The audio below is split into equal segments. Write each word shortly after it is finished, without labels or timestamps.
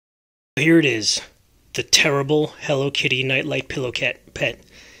Here it is, the terrible Hello Kitty nightlight pillow pet.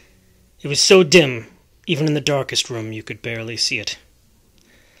 It was so dim, even in the darkest room you could barely see it.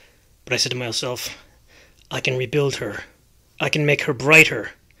 But I said to myself, I can rebuild her. I can make her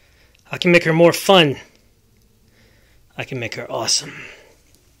brighter. I can make her more fun. I can make her awesome.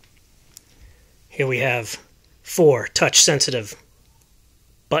 Here we have 4 touch-sensitive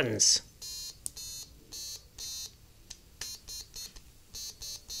buttons.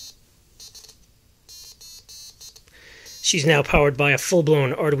 She's now powered by a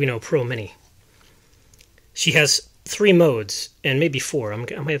full-blown Arduino Pro Mini. She has 3 modes, and maybe 4. I'm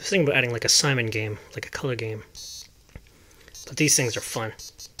thinking about adding like a Simon game, like a color game. But these things are fun.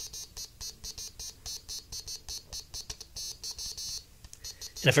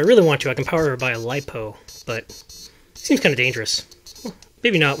 And if I really want to, I can power her by a LiPo, but it seems kind of dangerous. Well,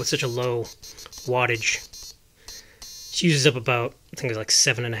 maybe not with such a low wattage. She uses up about, I think it's like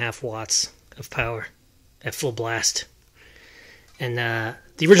 7.5 watts of power at full blast. And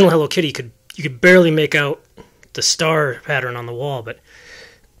the original Hello Kitty, you could barely make out the star pattern on the wall, but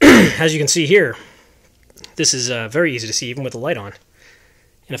as you can see here, this is very easy to see even with the light on.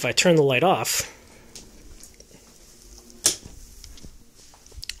 And if I turn the light off,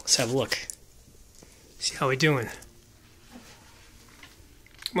 let's have a look. See how we doing?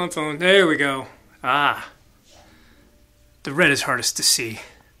 Come on, phone. There we go. Ah. The red is hardest to see.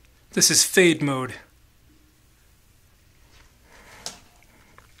 This is fade mode.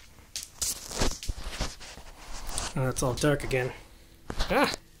 Oh, it's all dark again.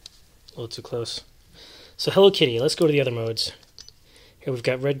 Ah! A little too close. So Hello Kitty, let's go to the other modes. Here we've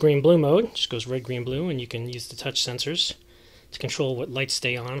got red, green, blue mode. Just goes red, green, blue, and you can use the touch sensors to control what lights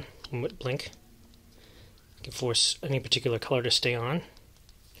stay on and what blink. You can force any particular color to stay on.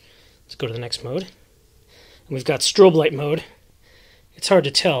 Let's go to the next mode. And we've got strobe light mode. It's hard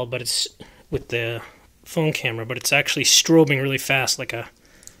to tell, but it's with the phone camera, but it's actually strobing really fast like a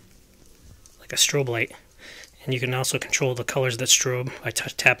strobe light. And you can also control the colors that strobe by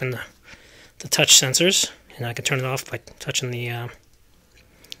tapping the touch sensors. And I can turn it off by touching the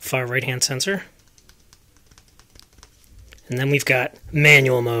far right hand sensor. And then we've got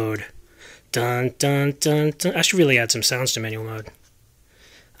manual mode. Dun dun dun dun. I should really add some sounds to manual mode.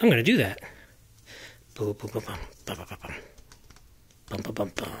 I'm going to do that. Boom, boom, boom, bum, bum, bum, bum. Bum, bum,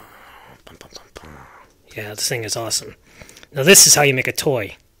 bum, bum. Bum, bum, bum, bum. Yeah, this thing is awesome. Now this is how you make a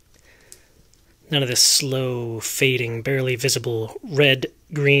toy. None of this slow, fading, barely visible red,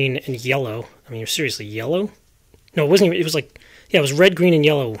 green, and yellow. I mean, seriously, yellow? No, it wasn't even, it was like, yeah, it was red, green, and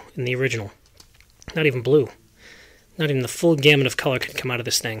yellow in the original. Not even blue. Not even the full gamut of color could come out of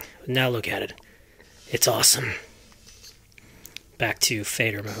this thing. But now look at it. It's awesome. Back to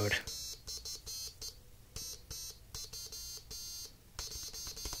fader mode.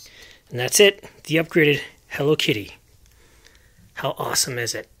 And that's it. The upgraded Hello Kitty. How awesome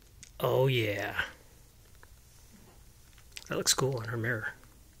is it? Oh yeah. That looks cool in her mirror.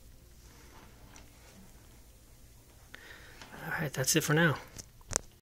 Alright, that's it for now.